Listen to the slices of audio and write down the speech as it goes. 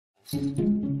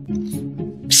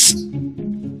Psst.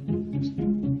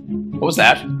 What was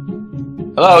that?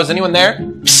 Hello, is anyone there?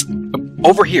 Psst.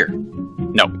 Over here.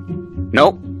 No.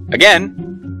 No.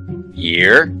 Again.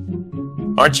 Here.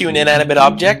 Aren't you an inanimate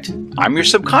object? I'm your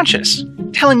subconscious,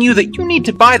 telling you that you need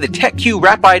to buy the TEKQ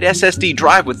Rapide SSD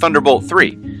drive with Thunderbolt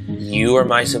 3. You are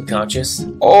my subconscious?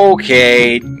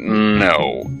 Okay,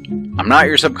 no. I'm not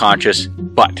your subconscious,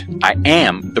 but I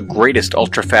am the greatest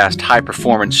ultra-fast,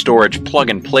 high-performance storage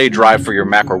plug-and-play drive for your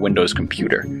Mac or Windows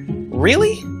computer.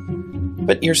 Really?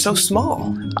 But you're so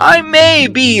small. I may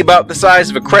be about the size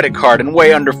of a credit card and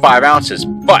weigh under 5 ounces,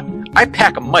 but I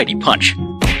pack a mighty punch.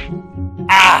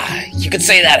 Ah, you could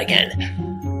say that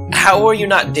again. How are you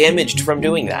not damaged from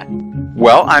doing that?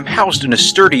 Well, I'm housed in a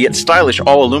sturdy yet stylish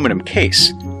all-aluminum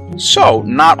case. So,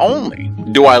 not only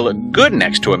do I look good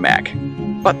next to a Mac,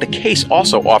 but the case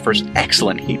also offers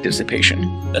excellent heat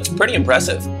dissipation. That's pretty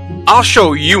impressive. I'll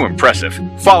show you impressive.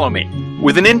 Follow me.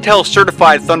 With an Intel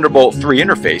Certified Thunderbolt 3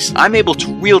 interface, I'm able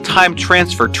to real-time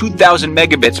transfer 2,000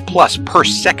 megabits plus per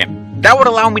second. That would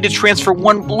allow me to transfer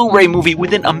one Blu-ray movie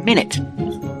within a minute.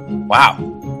 Wow.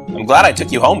 I'm glad I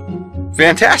took you home.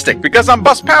 Fantastic, because I'm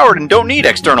bus-powered and don't need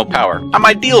external power. I'm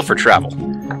ideal for travel.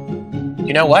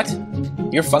 You know what?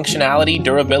 Your functionality,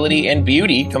 durability, and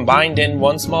beauty combined in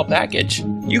one small package.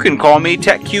 You can call me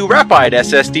TEKQ Rapide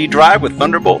SSD drive with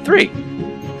Thunderbolt 3.